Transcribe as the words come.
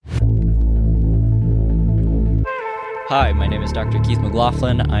Hi, my name is Dr. Keith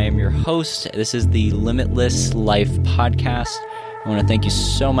McLaughlin. I am your host. This is the Limitless Life podcast. I want to thank you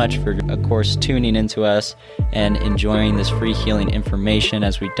so much for, of course, tuning into us and enjoying this free healing information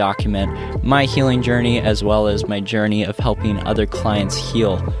as we document my healing journey as well as my journey of helping other clients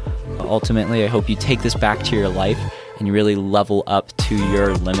heal. Ultimately, I hope you take this back to your life and you really level up to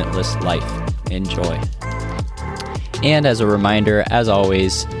your limitless life. Enjoy. And as a reminder, as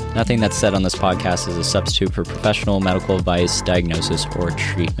always, nothing that's said on this podcast is a substitute for professional medical advice, diagnosis, or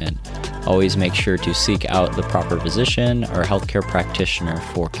treatment. Always make sure to seek out the proper physician or healthcare practitioner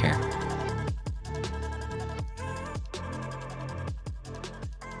for care.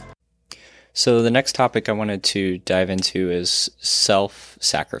 So the next topic I wanted to dive into is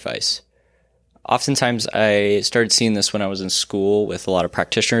self-sacrifice. Oftentimes I started seeing this when I was in school with a lot of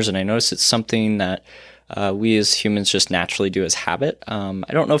practitioners, and I noticed it's something that we as humans just naturally do as habit. I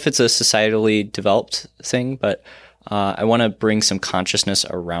don't know if it's a societally developed thing, but I want to bring some consciousness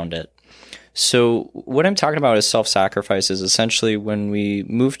around it. So what I'm talking about is self-sacrifice is essentially when we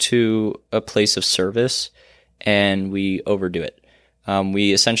move to a place of service and we overdo it.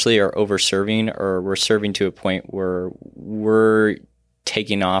 We essentially are over-serving, or we're serving to a point where we're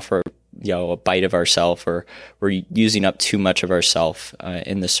taking off or a bite of ourselves, or we're using up too much of ourselves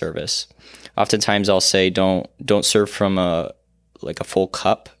in the service. Oftentimes I'll say don't serve from a full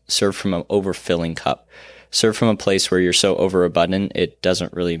cup, serve from an overfilling cup. Serve from a place where you're so overabundant, it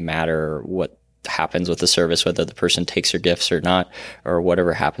doesn't really matter what happens with the service, whether the person takes your gifts or not, or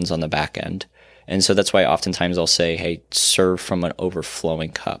whatever happens on the back end. And so that's why oftentimes I'll say, hey, serve from an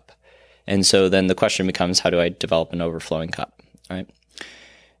overflowing cup. And so then the question becomes, how do I develop an overflowing cup, right?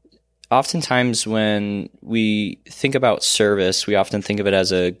 Oftentimes when we think about service, we often think of it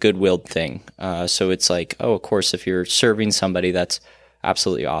as a good-willed thing. So it's like, oh, of course, if you're serving somebody, that's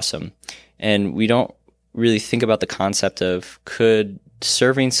absolutely awesome. And we don't really think about the concept of, could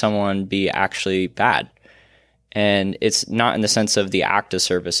serving someone be actually bad? And it's not in the sense of the act of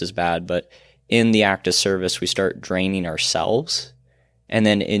service is bad, but in the act of service, we start draining ourselves. And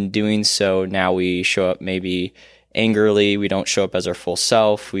then in doing so, now we show up maybe angrily, we don't show up as our full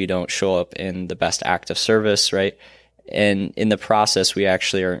self, we don't show up in the best act of service, right? And in the process, we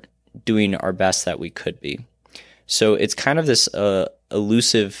actually aren't doing our best that we could be. So it's kind of this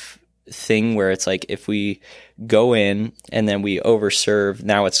elusive thing where it's like, if we go in and then we overserve,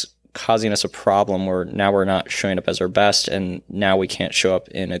 now it's causing us a problem where now we're not showing up as our best, and now we can't show up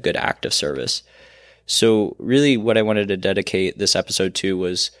in a good act of service. So really what I wanted to dedicate this episode to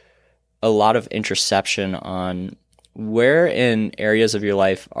was a lot of introspection on where in areas of your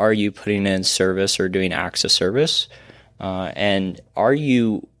life are you putting in service or doing acts of service, and are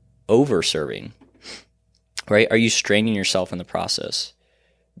you over-serving, right? Are you straining yourself in the process?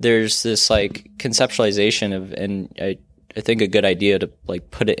 There's this conceptualization of, and I think a good idea to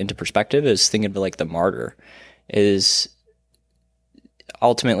put it into perspective is thinking of the martyr. Is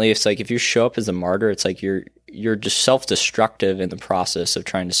ultimately, it's if you show up as a martyr, it's you're just self-destructive in the process of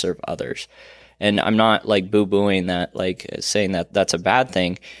trying to serve others. And I'm not boo-booing that, saying that that's a bad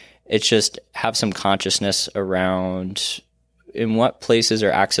thing. It's just have some consciousness around in what places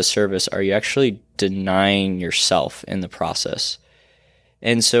or acts of service are you actually denying yourself in the process.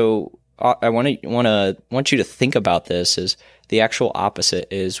 And so I want you to think about this as the actual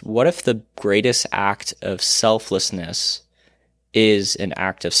opposite is, what if the greatest act of selflessness is an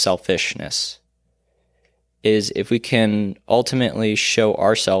act of selfishness? Is if we can ultimately show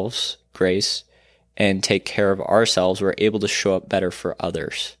ourselves grace and take care of ourselves, we're able to show up better for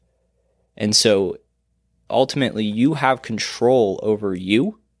others. And so ultimately you have control over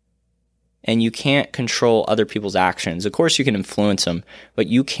you, and you can't control other people's actions. Of course you can influence them, but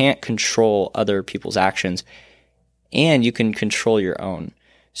you can't control other people's actions, and you can control your own.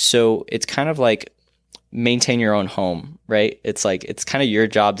 So it's kind of like maintain your own home, right? It's it's kind of your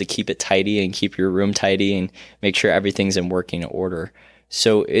job to keep it tidy and keep your room tidy and make sure everything's in working order.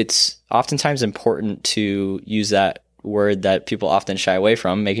 So it's oftentimes important to use that word that people often shy away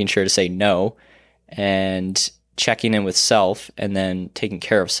from, making sure to say no and checking in with self and then taking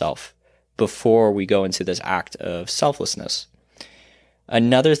care of self before we go into this act of selflessness.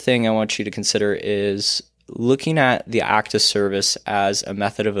 Another thing I want you to consider is looking at the act of service as a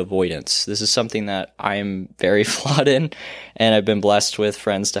method of avoidance. This is something that I'm very flawed in, and I've been blessed with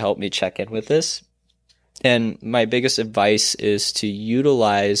friends to help me check in with this. And my biggest advice is to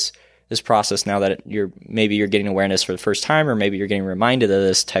utilize this process now that you're getting awareness for the first time, or maybe you're getting reminded of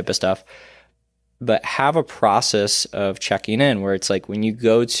this type of stuff. But have a process of checking in where it's when you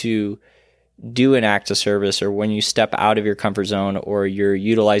go to do an act of service, or when you step out of your comfort zone, or you're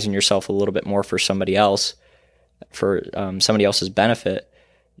utilizing yourself a little bit more for somebody else, for somebody else's benefit,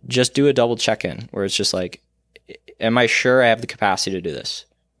 just do a double check-in where it's just like, am I sure I have the capacity to do this?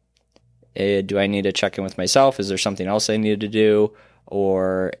 Do I need to check in with myself? Is there something else I need to do?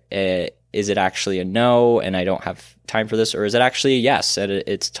 Or is it actually a no and I don't have time for this? Or is it actually a yes? And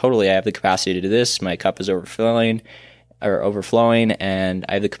it's totally, I have the capacity to do this. My cup is overflowing and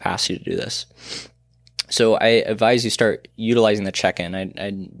I have the capacity to do this. So I advise you start utilizing the check-in.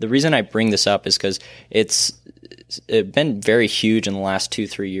 The reason I bring this up is because it's been very huge in the last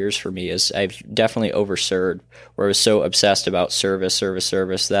 2-3 years for me. Is I've definitely overserved, where I was so obsessed about service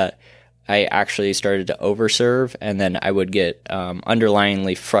that I actually started to overserve, and then I would get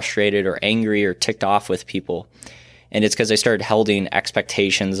underlyingly frustrated or angry or ticked off with people. And it's because I started holding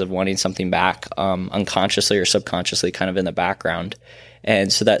expectations of wanting something back unconsciously or subconsciously kind of in the background.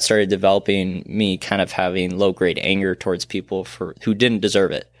 And so that started developing me kind of having low-grade anger towards people who didn't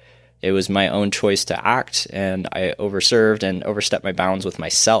deserve it. It was my own choice to act, and I overserved and overstepped my bounds with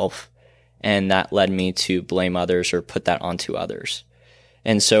myself, and that led me to blame others or put that onto others.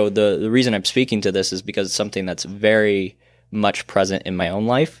 And so the reason I'm speaking to this is because it's something that's very much present in my own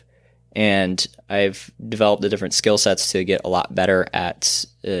life, and I've developed the different skill sets to get a lot better at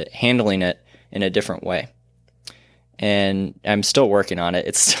handling it in a different way. And I'm still working on it.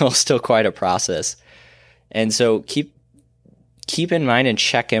 It's still quite a process. And so keep in mind and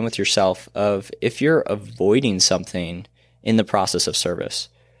check in with yourself of if you're avoiding something in the process of service.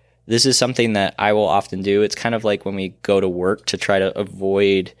 This is something that I will often do. It's kind of like when we go to work to try to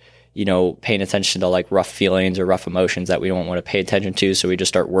avoid, paying attention to like rough feelings or rough emotions that we don't want to pay attention to. So we just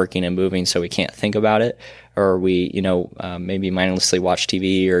start working and moving so we can't think about it. Or we, maybe mindlessly watch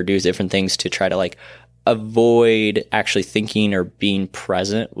TV or do different things to try to like avoid actually thinking or being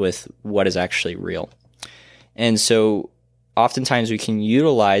present with what is actually real. And so oftentimes we can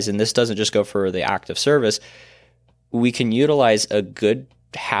utilize, and this doesn't just go for the act of service, we can utilize a good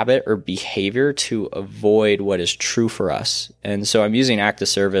habit or behavior to avoid what is true for us. And so I'm using act of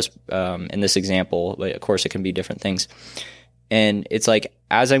service in this example, but of course it can be different things. And it's like,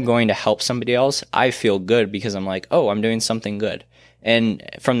 as I'm going to help somebody else, I feel good because I'm like, oh, I'm doing something good. And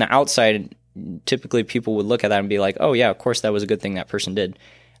from the outside, typically people would look at that and be like, oh yeah, of course that was a good thing that person did.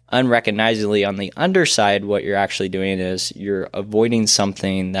 Unrecognizably on the underside, what you're actually doing is you're avoiding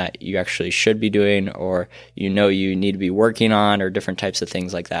something that you actually should be doing, or you need to be working on, or different types of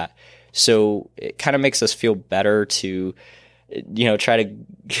things like that. So it kind of makes us feel better to, try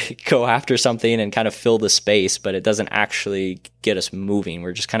to go after something and kind of fill the space, but it doesn't actually get us moving.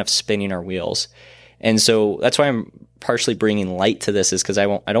 We're just kind of spinning our wheels. And so that's why I'm partially bringing light to this, is because I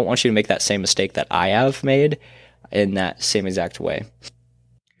don't want you to make that same mistake that I have made in that same exact way.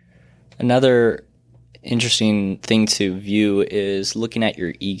 Another interesting thing to view is looking at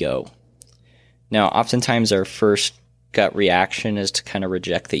your ego. Now, oftentimes our first gut reaction is to kind of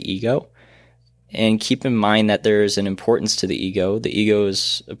reject the ego. And keep in mind that there's an importance to the ego. The ego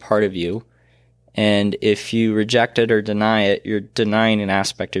is a part of you. And if you reject it or deny it, you're denying an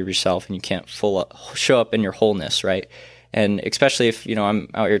aspect of yourself, and you can't show up in your wholeness, right? And especially if, I'm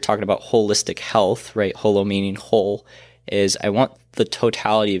out here talking about holistic health, right? Holo meaning whole, is I want the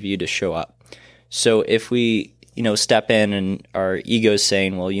totality of you to show up. So if we, step in and our ego is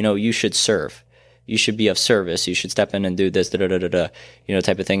saying, well, you should serve, you should be of service, you should step in and do this, type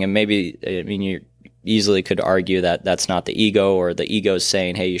of thing. And maybe, you easily could argue that that's not the ego, or the ego is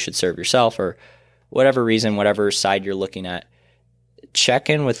saying, hey, you should serve yourself, or whatever reason, whatever side you're looking at. Check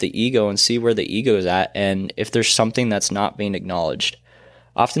in with the ego and see where the ego is at, and if there's something that's not being acknowledged.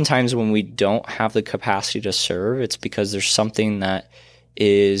 Oftentimes when we don't have the capacity to serve, it's because there's something that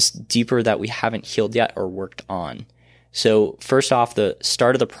is deeper that we haven't healed yet or worked on. So first off, the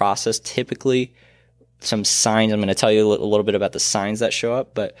start of the process, typically some signs, I'm going to tell you a little bit about the signs that show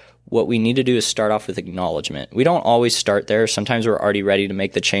up, but what we need to do is start off with acknowledgement. We don't always start there. Sometimes we're already ready to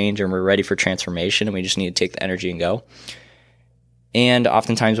make the change and we're ready for transformation, and we just need to take the energy and go. And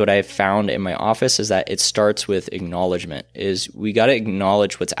oftentimes what I've found in my office is that it starts with acknowledgement, is we got to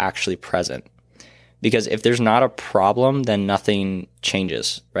acknowledge what's actually present. Because if there's not a problem, then nothing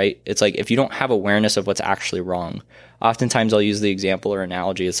changes, right? It's like if you don't have awareness of what's actually wrong, oftentimes I'll use the example or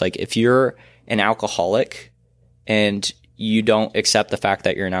analogy. It's like if you're an alcoholic and you don't accept the fact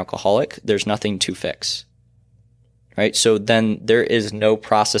that you're an alcoholic, there's nothing to fix. Right? So then there is no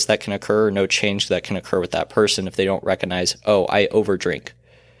process that can occur, no change that can occur with that person if they don't recognize, oh, I overdrink.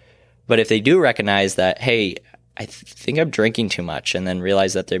 But if they do recognize that, hey, I think I'm drinking too much, and then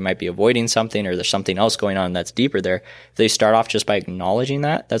realize that they might be avoiding something, or there's something else going on that's deeper there, if they start off just by acknowledging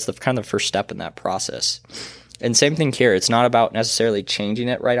that, that's the kind of first step in that process. And same thing here. It's not about necessarily changing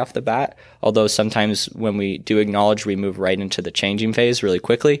it right off the bat, although sometimes when we do acknowledge, we move right into the changing phase really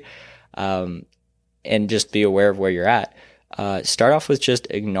quickly. And just be aware of where you're at. Start off with just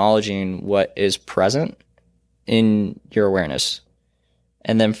acknowledging what is present in your awareness.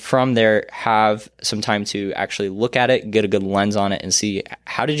 And then from there, have some time to actually look at it, get a good lens on it, and see,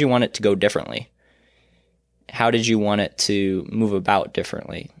 how did you want it to go differently? How did you want it to move about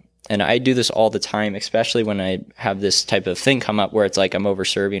differently? And I do this all the time, especially when I have this type of thing come up where it's like I'm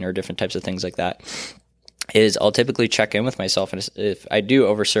overserving or different types of things like that, is I'll typically check in with myself. And if I do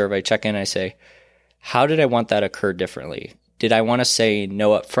overserve, I check in and I say, how did I want that occur differently? Did I want to say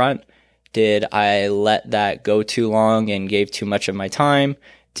no up front? Did I let that go too long and gave too much of my time?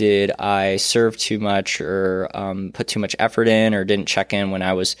 Did I serve too much or put too much effort in, or didn't check in when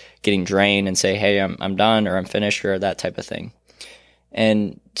I was getting drained and say, hey, I'm done, or I'm finished, or that type of thing?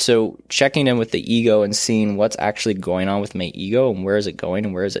 And so checking in with the ego and seeing what's actually going on with my ego and where is it going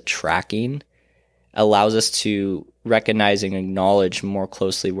and where is it tracking allows us to recognize and acknowledge more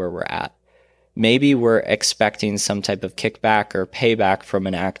closely where we're at. Maybe we're expecting some type of kickback or payback from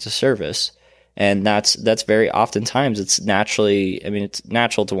an act of service. And that's very oftentimes it's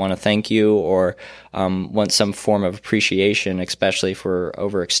natural to want to thank you or want some form of appreciation, especially if we're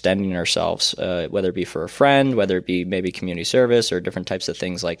overextending ourselves, whether it be for a friend, whether it be maybe community service or different types of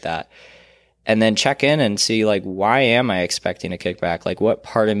things like that. And then check in and see, like, why am I expecting a kickback? Like, what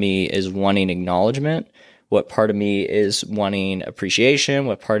part of me is wanting acknowledgement? What part of me is wanting appreciation?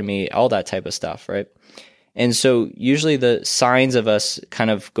 What part of me, all that type of stuff, right? And so usually the signs of us kind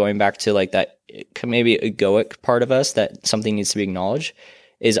of going back to like that maybe egoic part of us that something needs to be acknowledged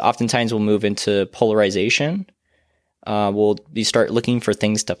is oftentimes we'll move into polarization. We'll start looking for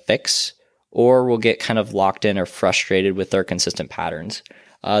things to fix, or we'll get kind of locked in or frustrated with our consistent patterns.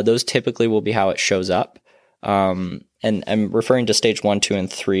 Those typically will be how it shows up. And I'm referring to stage 1, 2,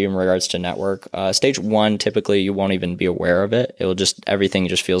 and 3 in regards to network. Stage 1, typically you won't even be aware of it. Everything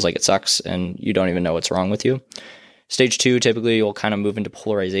just feels like it sucks and you don't even know what's wrong with you. Stage 2, typically you'll kind of move into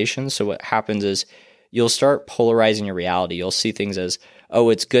polarization. So what happens is you'll start polarizing your reality. You'll see things as, oh,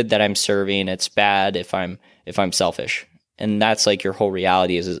 it's good that I'm serving. It's bad if I'm selfish. And that's like your whole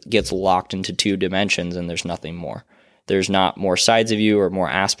reality is it gets locked into 2 dimensions and there's nothing more. There's not more sides of you or more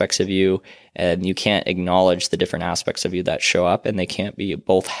aspects of you, and you can't acknowledge the different aspects of you that show up, and they can't be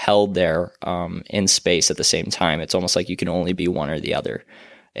both held there in space at the same time. It's almost like you can only be one or the other.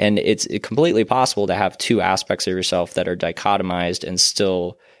 And it's completely possible to have 2 aspects of yourself that are dichotomized and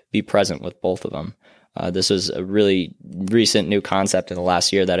still be present with both of them. This is a really recent new concept in the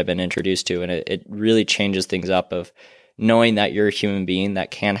last year that I've been introduced to, and it really changes things up of knowing that you're a human being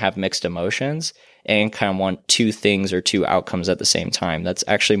that can have mixed emotions and kind of want 2 things or 2 outcomes at the same time. That's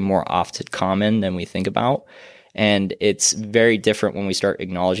actually more often common than we think about. And it's very different when we start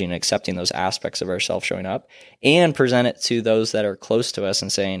acknowledging and accepting those aspects of ourselves showing up and present it to those that are close to us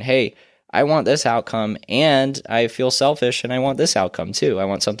and saying, hey, I want this outcome and I feel selfish and I want this outcome too. I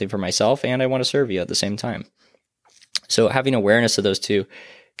want something for myself and I want to serve you at the same time. So having awareness of those 2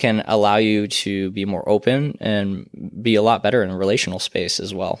 can allow you to be more open and be a lot better in a relational space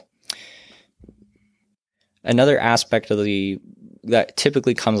as well. Another aspect of that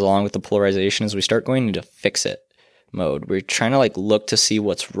typically comes along with the polarization is we start going into fix it mode. We're trying to like look to see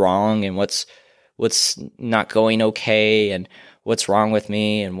what's wrong and what's not going okay and what's wrong with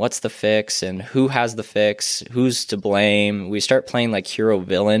me and what's the fix and who has the fix, who's to blame. We start playing like hero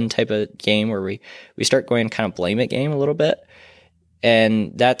villain type of game where we start going kind of blame it game a little bit.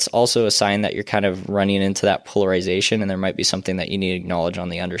 And that's also a sign that you're kind of running into that polarization and there might be something that you need to acknowledge on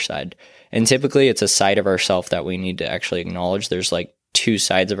the underside. And typically it's a side of ourself that we need to actually acknowledge. There's like 2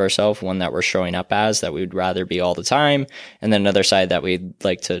 sides of ourselves, one that we're showing up as that we'd rather be all the time, and then another side that we'd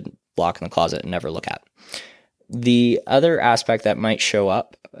like to lock in the closet and never look at. The other aspect that might show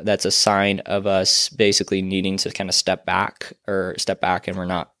up that's a sign of us basically needing to kind of step back and we're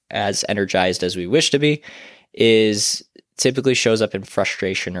not as energized as we wish to be is typically shows up in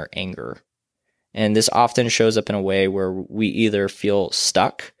frustration or anger. And this often shows up in a way where we either feel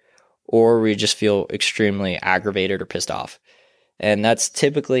stuck or we just feel extremely aggravated or pissed off. And that's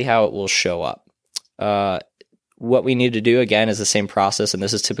typically how it will show up. What we need to do, again, is the same process, and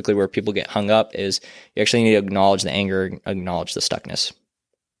this is typically where people get hung up, is you actually need to acknowledge the anger, acknowledge the stuckness.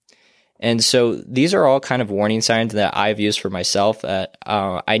 And so these are all kind of warning signs that I've used for myself that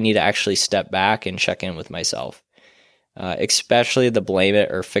I need to actually step back and check in with myself. Especially the blame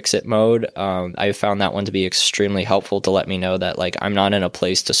it or fix it mode. I found that one to be extremely helpful to let me know that like I'm not in a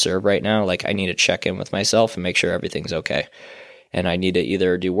place to serve right now. Like I need to check in with myself and make sure everything's okay. and I need to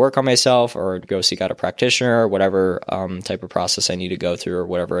either do work on myself or go seek out a practitioner or whatever type of process I need to go through, or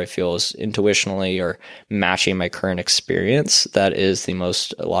whatever I feel is intuitionally or matching my current experience, that is the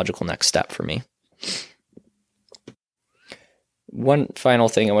most logical next step for me. One final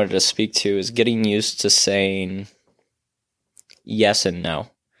thing I wanted to speak to is getting used to saying yes and no.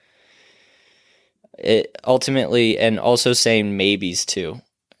 It ultimately, and also saying maybes too.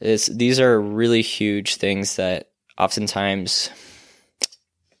 These are really huge things that oftentimes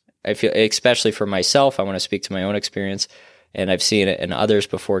I feel, especially for myself, I want to speak to my own experience, and I've seen it in others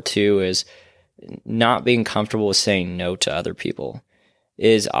before too, is not being comfortable with saying no to other people.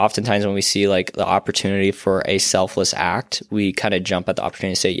 Is oftentimes when we see like the opportunity for a selfless act, we kind of jump at the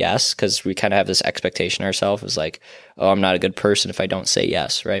opportunity to say yes, because we kind of have this expectation ourselves is like, oh, I'm not a good person if I don't say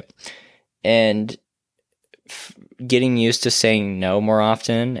yes, right? And getting used to saying no more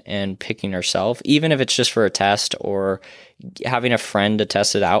often and picking ourselves, even if it's just for a test, or having a friend to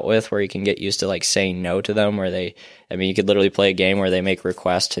test it out with, where you can get used to like saying no to them, where you could literally play a game where they make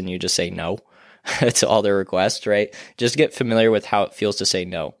requests and you just say no to all their requests, right? Just get familiar with how it feels to say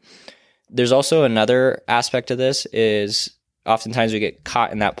no. There's also another aspect of this is oftentimes we get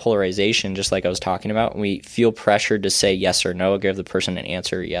caught in that polarization, just like I was talking about, and we feel pressured to say yes or no, give the person an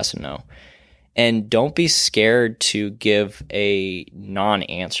answer, yes and no. And don't be scared to give a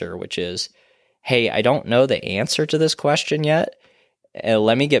non-answer, which is, hey, I don't know the answer to this question yet.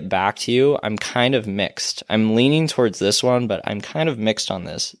 Let me get back to you. I'm kind of mixed. I'm leaning towards this one, but I'm kind of mixed on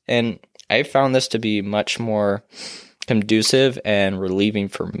this. And I found this to be much more conducive and relieving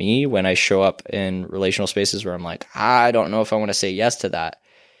for me when I show up in relational spaces where I'm like, I don't know if I want to say yes to that,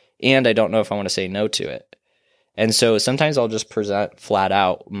 and I don't know if I want to say no to it. And so sometimes I'll just present flat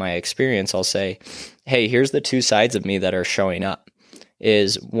out my experience. I'll say, hey, here's the two sides of me that are showing up.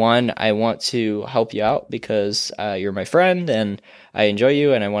 Is one, I want to help you out because you're my friend and I enjoy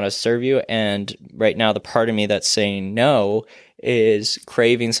you and I want to serve you. And right now, the part of me that's saying no is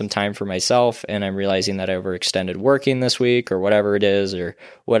craving some time for myself. And I'm realizing that I overextended working this week or whatever it is, or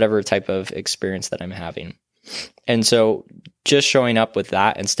whatever type of experience that I'm having. And so just showing up with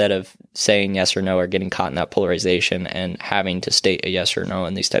that instead of saying yes or no, or getting caught in that polarization and having to state a yes or no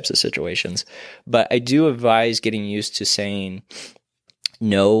in these types of situations. But I do advise getting used to saying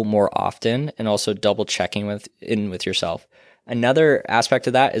no more often, and also double checking with yourself. Another aspect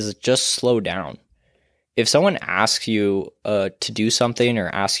of that is just slow down. If someone asks you to do something, or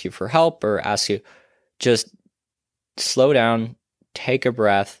asks you for help, or asks you, just slow down, take a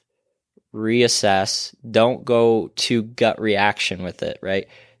breath, reassess. Don't go to gut reaction with it, right?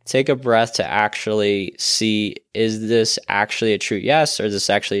 Take a breath to actually see, is this actually a true yes, or is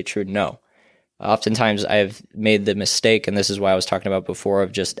this actually a true no? Oftentimes I've made the mistake, and this is why I was talking about before,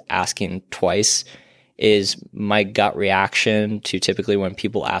 of just asking twice, is my gut reaction to typically when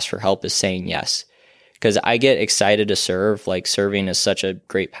people ask for help is saying yes. Because I get excited to serve, like serving is such a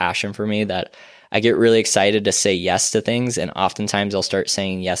great passion for me that I get really excited to say yes to things, and oftentimes I'll start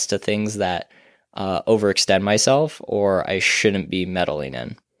saying yes to things that overextend myself or I shouldn't be meddling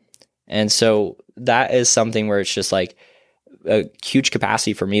in. And so that is something where it's just like a huge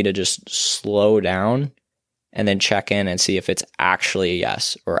capacity for me to just slow down and then check in and see if it's actually a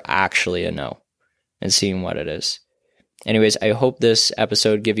yes or actually a no, and seeing what it is. Anyways, I hope this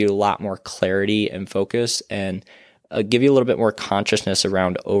episode give you a lot more clarity and focus, and give you a little bit more consciousness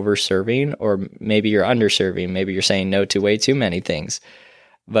around over-serving, or maybe you're underserving. Maybe you're saying no to way too many things.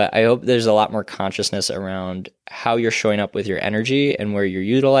 But I hope there's a lot more consciousness around how you're showing up with your energy and where you're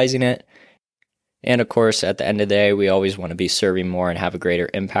utilizing it. And of course, at the end of the day, we always want to be serving more and have a greater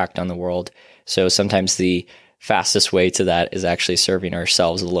impact on the world. So sometimes the fastest way to that is actually serving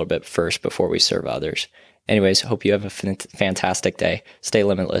ourselves a little bit first before we serve others. Anyways, hope you have a fantastic day. Stay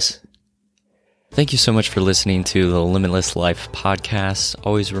limitless. Thank you so much for listening to the Limitless Life podcast.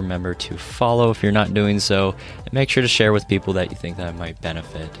 Always remember to follow if you're not doing so, and make sure to share with people that you think that might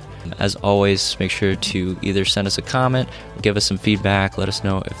benefit. As always, make sure to either send us a comment, or give us some feedback, let us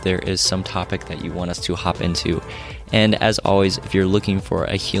know if there is some topic that you want us to hop into. And as always, if you're looking for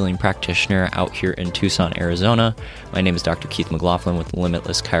a healing practitioner out here in Tucson, Arizona, my name is Dr. Keith McLaughlin with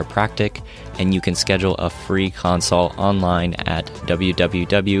Limitless Chiropractic, and you can schedule a free consult online at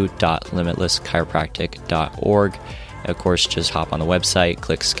www.limitlesschiropractic.org. Of course, just hop on the website,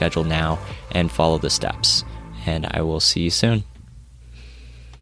 click schedule now, and follow the steps. And I will see you soon.